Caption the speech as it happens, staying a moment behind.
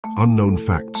Unknown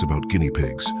facts about guinea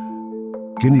pigs.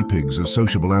 Guinea pigs are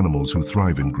sociable animals who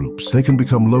thrive in groups. They can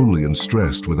become lonely and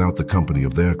stressed without the company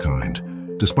of their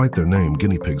kind. Despite their name,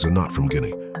 guinea pigs are not from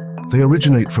Guinea. They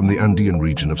originate from the Andean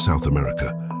region of South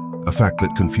America, a fact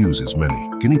that confuses many.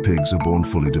 Guinea pigs are born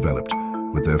fully developed,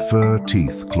 with their fur,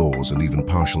 teeth, claws, and even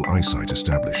partial eyesight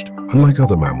established. Unlike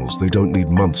other mammals, they don't need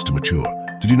months to mature.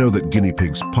 Did you know that guinea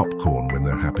pigs popcorn when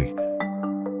they're happy?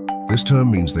 This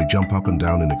term means they jump up and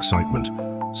down in excitement,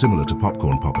 similar to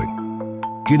popcorn popping.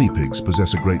 Guinea pigs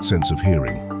possess a great sense of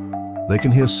hearing. They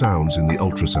can hear sounds in the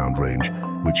ultrasound range,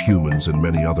 which humans and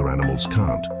many other animals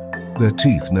can't. Their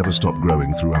teeth never stop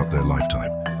growing throughout their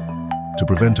lifetime. To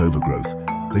prevent overgrowth,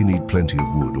 they need plenty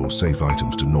of wood or safe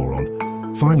items to gnaw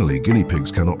on. Finally, guinea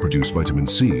pigs cannot produce vitamin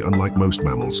C, unlike most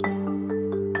mammals.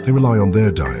 They rely on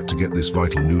their diet to get this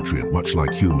vital nutrient, much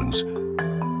like humans.